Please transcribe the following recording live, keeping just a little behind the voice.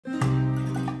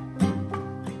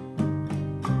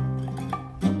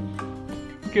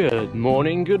Good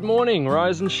morning,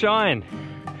 rise and shine.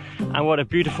 And what a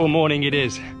beautiful morning it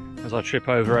is as I trip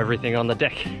over everything on the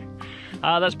deck.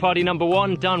 That's party number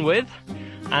one done with,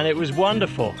 and it was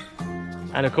wonderful.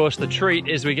 And of course the treat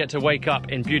is we get to wake up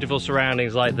in beautiful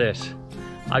surroundings like this.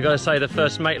 I gotta say the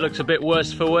first mate looks a bit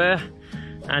worse for wear,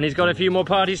 and he's got a few more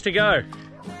parties to go.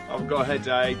 I've got a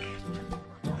headache.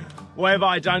 What have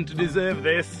I done to deserve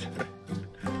this?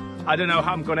 I don't know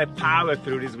how I'm gonna power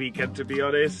through this weekend, to be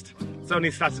honest. It's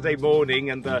only Saturday morning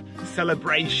and the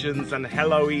celebrations and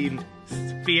Halloween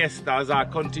fiestas are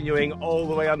continuing all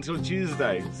the way until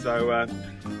Tuesday. So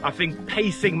I think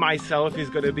pacing myself is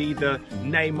gonna be the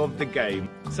name of the game.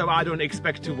 So I don't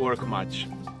expect to work much.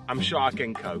 I'm sure I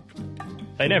can cope.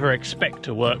 They never expect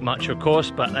to work much, of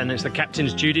course, but then it's the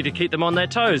captain's duty to keep them on their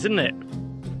toes, isn't it?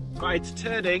 Right, it's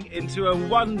turning into a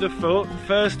wonderful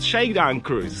first shakedown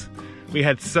cruise. We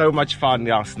had so much fun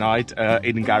last night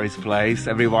in Gary's place.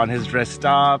 Everyone has dressed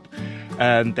up,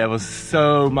 and there was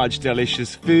so much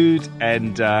delicious food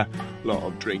and a lot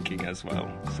of drinking as well.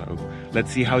 So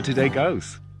let's see how today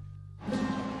goes.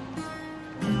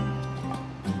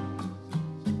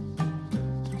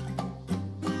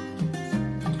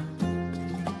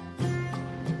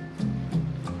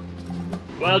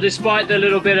 Well, despite the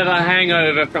little bit of a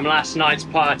hangover from last night's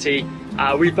party,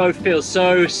 we both feel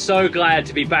so glad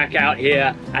to be back out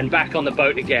here and back on the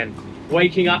boat again.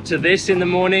 Waking up to this in the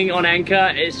morning on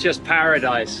anchor, it's just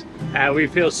paradise. We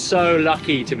feel so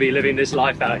lucky to be living this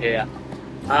life out here.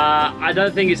 I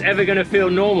don't think it's ever going to feel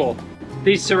normal.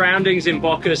 These surroundings in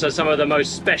Bocas are some of the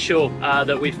most special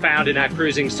that we've found in our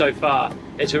cruising so far.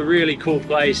 It's a really cool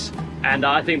place, and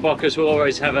I think Bocas will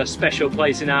always have a special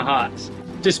place in our hearts.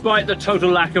 Despite the total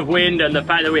lack of wind and the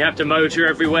fact that we have to motor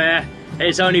everywhere,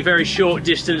 it's only very short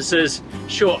distances,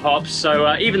 short hops,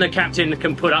 so even the captain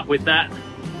can put up with that.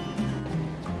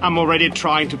 I'm already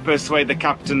trying to persuade the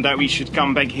captain that we should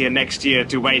come back here next year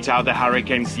to wait out the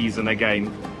hurricane season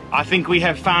again. I think we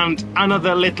have found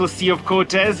another little Sea of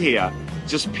Cortez here.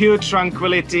 Just pure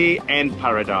tranquility and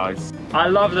paradise. I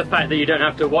love the fact that you don't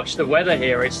have to watch the weather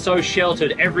here. It's so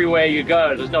sheltered everywhere you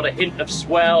go. There's not a hint of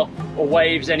swell or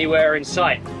waves anywhere in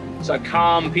sight. So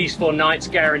calm, peaceful nights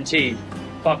guaranteed.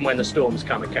 Apart from when the storms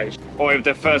come occasionally. Or if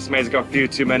the first mate's got a few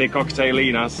too many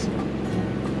cocktailinas.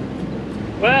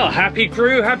 Well, happy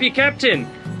crew, happy captain.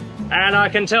 And I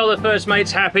can tell the first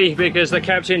mate's happy because the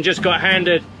captain just got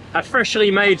handed a freshly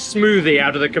made smoothie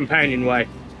out of the companionway.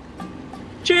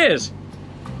 Cheers!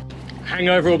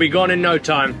 Hangover will be gone in no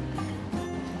time.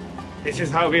 This is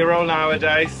how we roll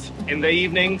nowadays. In the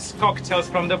evenings, cocktails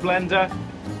from the blender.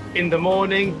 In the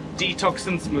morning, detox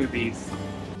and smoothies.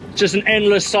 Just an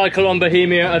endless cycle on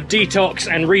Bohemia of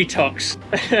detox and retox.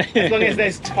 As long as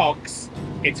there's tox,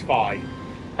 it's fine.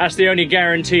 That's the only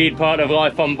guaranteed part of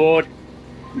life on board.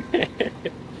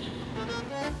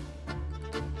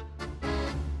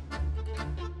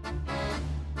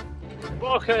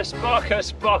 Bocas,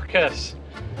 Bocas, Bocas.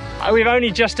 We've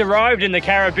only just arrived in the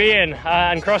Caribbean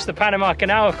and crossed the Panama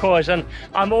Canal, of course, and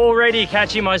I'm already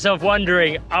catching myself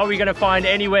wondering, are we going to find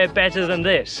anywhere better than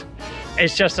this?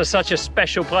 It's just such a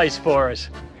special place for us.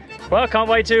 Well, can't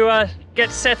wait to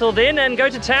get settled in and go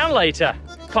to town later.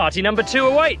 Party number 2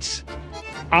 awaits.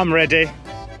 I'm ready.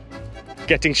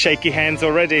 Getting shaky hands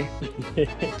already.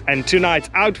 And tonight's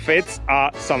outfits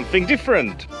are something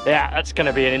different. Yeah, that's going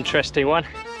to be an interesting one.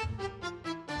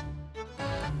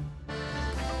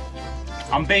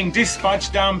 I'm being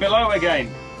dispatched down below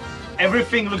again.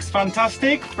 Everything looks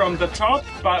fantastic from the top,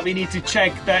 but we need to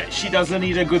check that she doesn't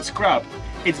need a good scrub.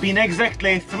 It's been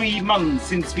exactly 3 months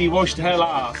since we washed her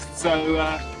last,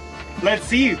 so let's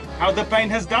see how the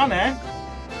paint has done, eh?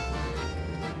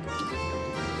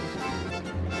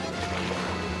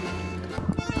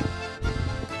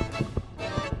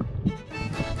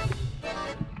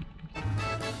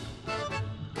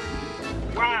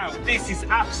 Wow, this is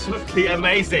absolutely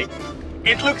amazing.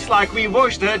 It looks like we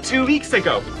washed her 2 weeks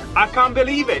ago. I can't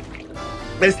believe it.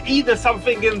 There's either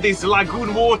something in this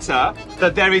lagoon water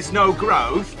that there is no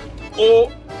growth,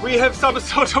 or we have some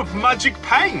sort of magic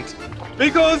paint.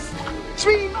 Because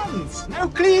 3 months, no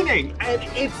cleaning, and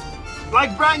it's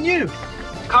like brand new.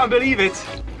 Can't believe it.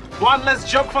 One less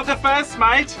job for the first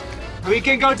mate. We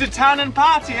can go to town and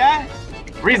party, eh?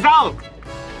 Result.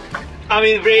 I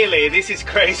mean, really, this is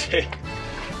crazy.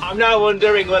 I'm now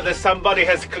wondering whether somebody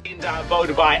has cleaned our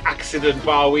boat by accident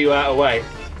while we were away.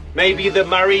 Maybe the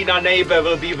marina neighbor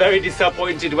will be very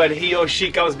disappointed when he or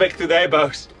she comes back to their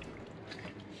boat.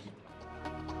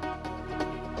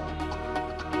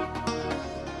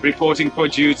 Reporting for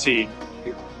duty.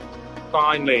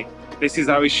 Finally. This is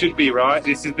how it should be, right?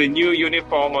 This is the new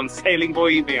uniform on Sailing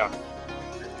Bohemia.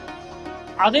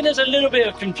 I think there's a little bit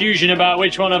of confusion about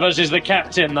which one of us is the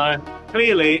captain, though.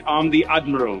 Clearly, I'm the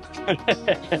admiral.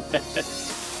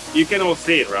 You can all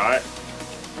see it, right?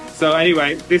 So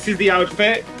anyway, this is the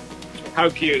outfit.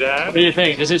 How cute, eh? What do you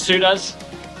think? Does it suit us?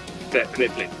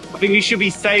 Definitely. I think we should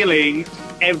be sailing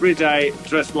every day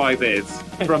dressed like this.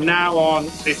 From now on,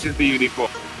 this is the uniform.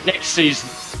 Next season.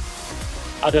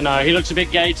 I don't know, he looks a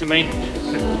bit gay to me.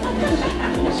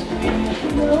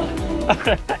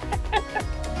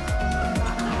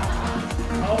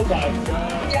 Oh my God.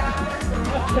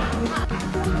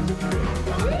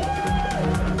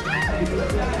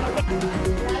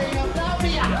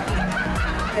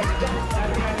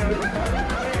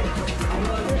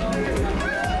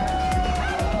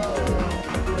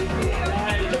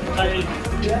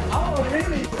 Oh,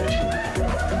 really?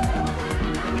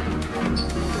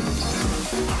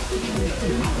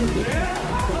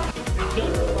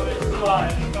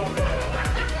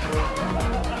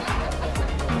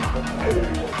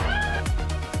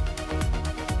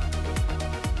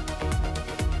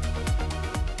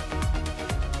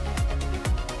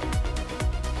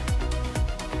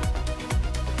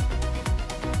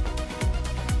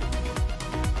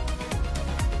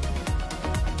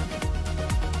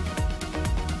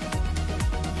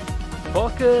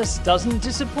 Bocuse doesn't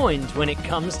disappoint when it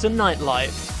comes to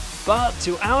nightlife. But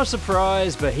to our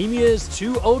surprise, Bohemia's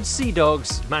two old sea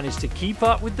dogs managed to keep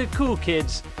up with the cool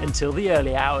kids until the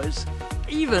early hours,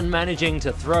 even managing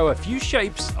to throw a few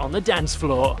shapes on the dance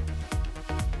floor.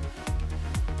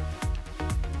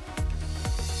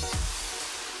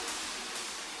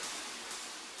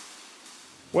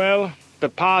 Well, the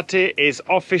party is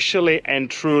officially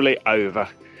and truly over.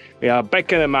 We are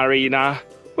back in the marina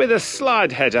with a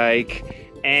slight headache,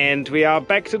 and we are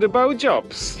back to the boat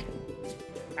jobs.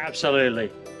 Absolutely.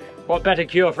 What better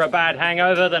cure for a bad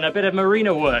hangover than a bit of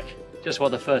marina work? Just what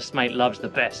the first mate loves the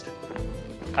best.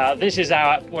 This is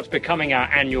what's becoming our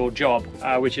annual job,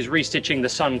 which is restitching the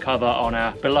sun cover on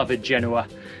our beloved Genoa.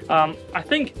 I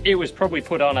think it was probably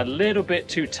put on a little bit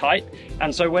too tight,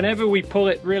 and so whenever we pull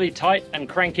it really tight and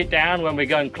crank it down when we're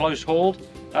going close hauled,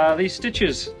 these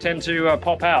stitches tend to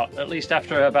pop out, at least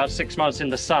after about 6 months in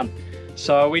the sun.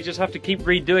 So we just have to keep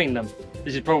redoing them.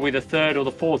 This is probably the 3rd or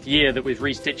the 4th year that we've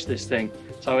restitched this thing.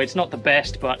 So it's not the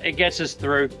best, but it gets us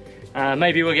through.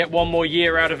 Maybe we'll get 1 more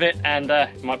year out of it, and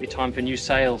it might be time for new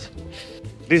sails.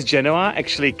 This Genoa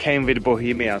actually came with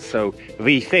Bohemia, so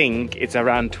we think it's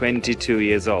around 22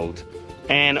 years old.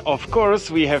 And of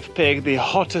course, we have picked the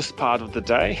hottest part of the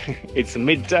day. It's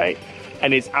midday,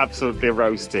 and it's absolutely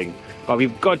roasting. But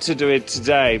we've got to do it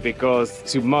today because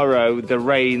tomorrow the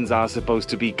rains are supposed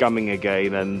to be coming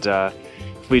again, and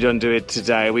if we don't do it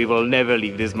today, we will never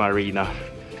leave this marina.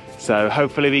 So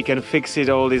hopefully we can fix it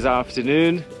all this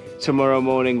afternoon. Tomorrow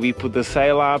morning we put the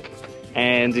sail up,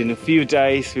 and in a few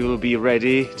days we will be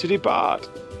ready to depart.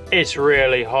 It's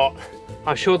really hot.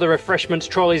 I'm sure the refreshments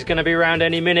trolley's going to be around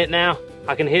any minute now.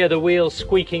 I can hear the wheels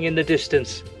squeaking in the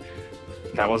distance.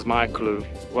 That was my clue.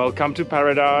 Welcome to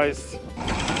paradise.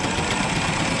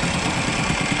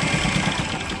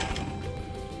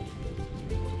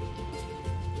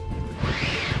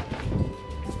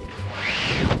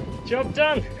 Job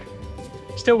done.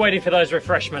 Still waiting for those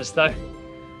refreshments though.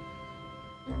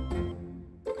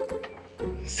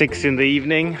 6 in the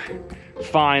evening.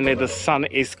 Finally the sun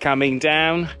is coming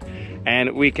down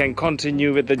and we can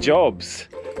continue with the jobs.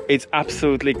 It's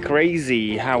absolutely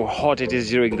crazy how hot it is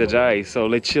during the day. So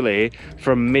literally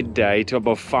from midday to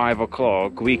about 5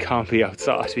 o'clock, we can't be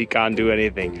outside, we can't do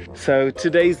anything. So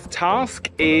today's task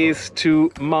is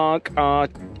to mark our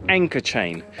anchor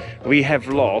chain. We have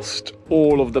lost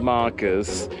all of the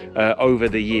markers over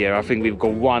the year. I think we've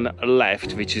got one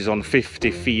left, which is on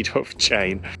 50 feet of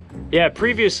chain. Yeah,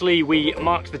 previously we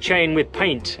marked the chain with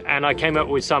paint and I came up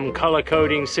with some color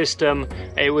coding system.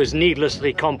 It was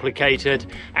needlessly complicated,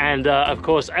 and of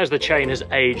course as the chain has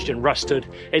aged and rusted,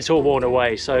 it's all worn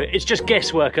away. So it's just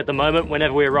guesswork at the moment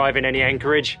whenever we arrive in any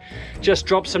anchorage. Just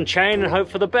drop some chain and hope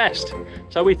for the best.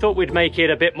 So we thought we'd make it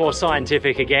a bit more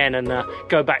scientific again and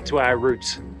go back to our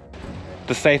roots.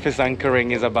 The safest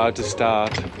anchoring is about to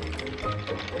start.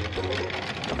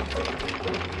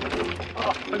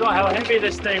 I forgot how heavy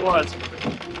this thing was.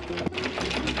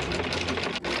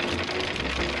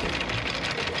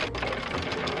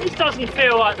 This doesn't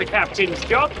feel like the captain's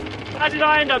job. How did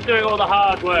I end up doing all the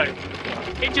hard work?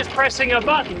 It's just pressing a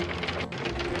button.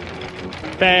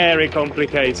 Very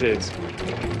complicated.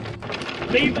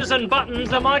 Levers and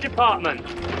buttons are my department.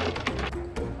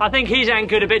 I think he's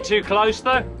anchored a bit too close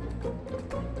though.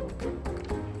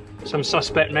 Some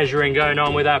suspect measuring going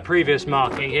on with our previous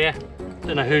marking here.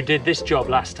 Don't know who did this job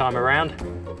last time around.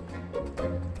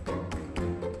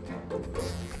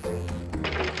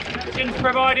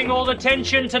 providing all the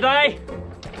tension today.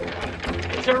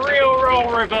 It's a real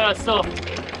role reversal.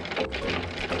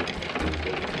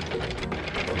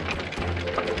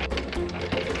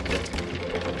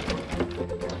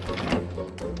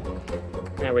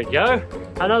 There we go.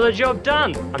 Another job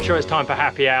done. I'm sure it's time for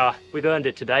happy hour. We've earned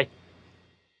it today.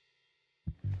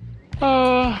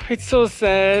 Oh, it's so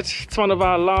sad. It's one of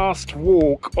our last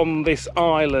walk on this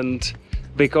island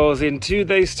because in 2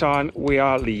 days' time we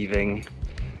are leaving.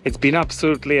 It's been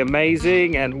absolutely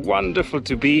amazing and wonderful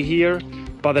to be here,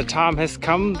 but the time has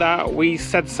come that we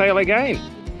set sail again.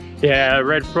 Yeah,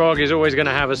 Red Frog is always going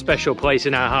to have a special place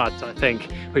in our hearts, I think.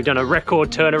 We've done a record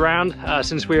turnaround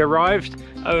since we arrived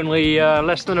only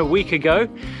less than a week ago,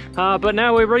 but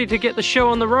now we're ready to get the show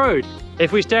on the road.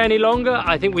 If we stay any longer,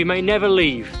 I think we may never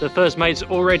leave. The first mate's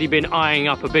already been eyeing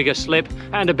up a bigger slip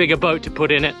and a bigger boat to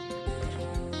put in it.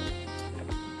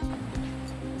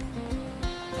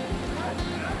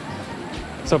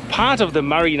 So part of the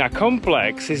marina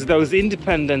complex is those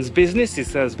independence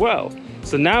businesses as well.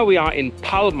 So now we are in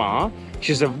Palma, which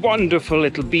is a wonderful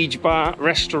little beach bar,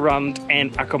 restaurant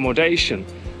and accommodation.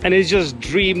 And it's just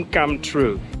dream come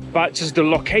true. But just the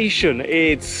location,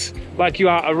 it's like you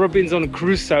are a Robinson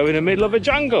Crusoe in the middle of a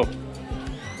jungle.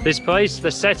 This place,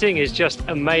 the setting is just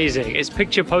amazing. It's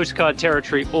picture postcard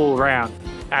territory all around.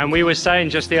 And we were saying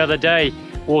just the other day,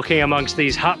 walking amongst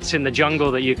these huts in the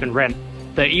jungle that you can rent,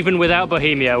 that even without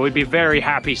Bohemia, we'd be very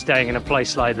happy staying in a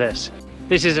place like this.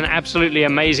 This is an absolutely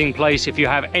amazing place. If you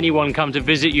have anyone come to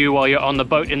visit you while you're on the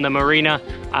boat in the marina,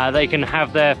 they can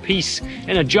have their peace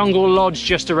in a jungle lodge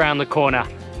just around the corner,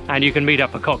 and you can meet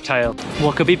up a cocktail.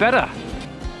 What could be better?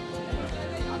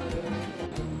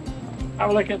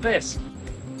 Have a look at this.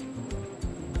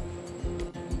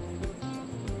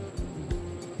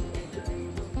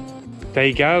 There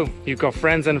you go. You've got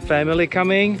friends and family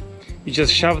coming. You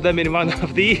just shove them in one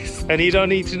of these and you don't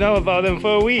need to know about them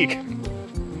for a week.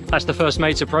 That's the first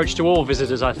mate's approach to all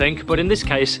visitors, I think, but in this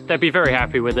case, they'd be very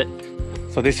happy with it.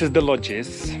 So this is the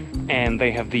lodges and they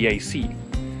have the AC.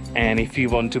 And if you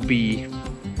want to be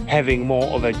having more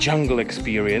of a jungle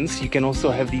experience, you can also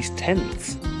have these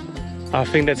tents. I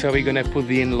think that's how we're gonna put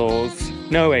the in-laws.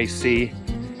 No AC.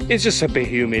 It's just a bit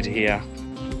humid here.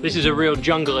 This is a real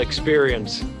jungle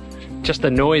experience. Just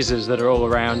the noises that are all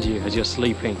around you as you're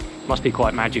sleeping must be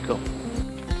quite magical.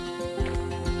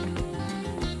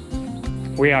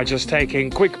 We are just taking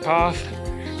a quick path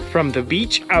from the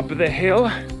beach up the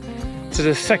hill to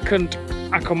the second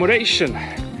accommodation,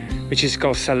 which is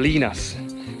called Salinas.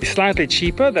 It's slightly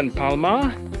cheaper than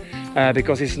Palma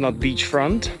because it's not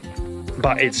beachfront,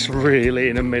 but it's really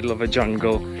in the middle of a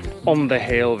jungle on the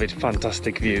hill with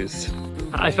fantastic views.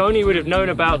 If only we'd have known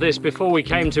about this before we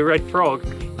came to Red Frog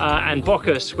and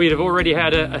Bocas, we'd have already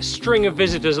had a string of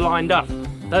visitors lined up.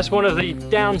 That's one of the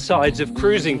downsides of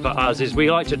cruising for us, is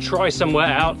we like to try somewhere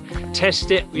out,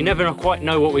 test it. We never quite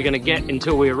know what we're going to get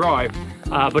until we arrive,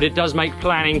 but it does make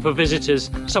planning for visitors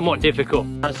somewhat difficult.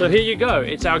 So here you go,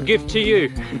 it's our gift to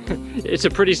you. It's a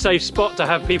pretty safe spot to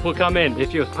have people come in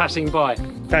if you're passing by.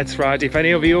 That's right, if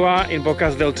any of you are in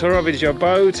Bocas del Toro with your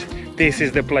boat, this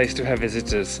is the place to have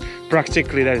visitors.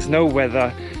 Practically there's no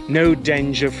weather, no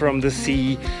danger from the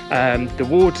sea. The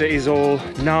water is all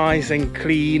nice and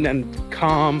clean and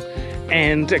calm,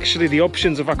 and actually the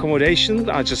options of accommodation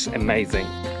are just amazing.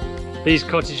 These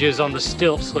cottages on the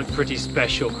stilts look pretty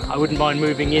special. I wouldn't mind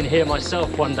moving in here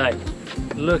myself one day.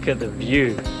 Look at the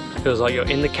view. Feels like you're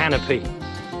in the canopy.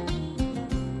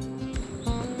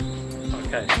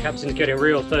 Okay, Captain's getting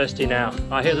real thirsty now.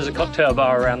 I hear there's a cocktail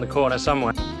bar around the corner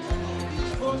somewhere.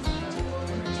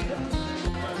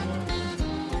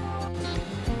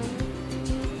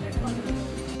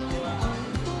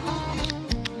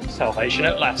 Salvation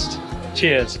at last.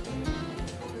 Cheers.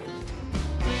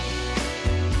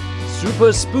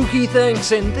 Super spooky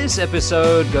thanks in this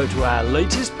episode go to our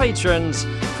latest patrons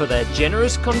for their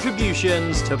generous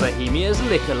contributions to Bohemia's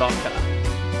Liquor Locker.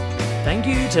 Thank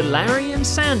you to Larry and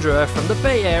Sandra from the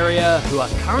Bay Area who are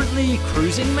currently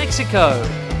cruising Mexico.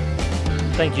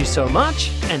 Thank you so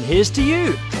much, and here's to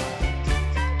you.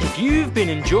 If you've been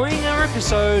enjoying our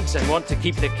episodes and want to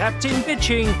keep the captain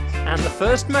bitching and the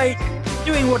first mate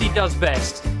doing what he does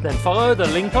best, then follow the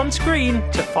link on screen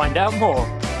to find out more.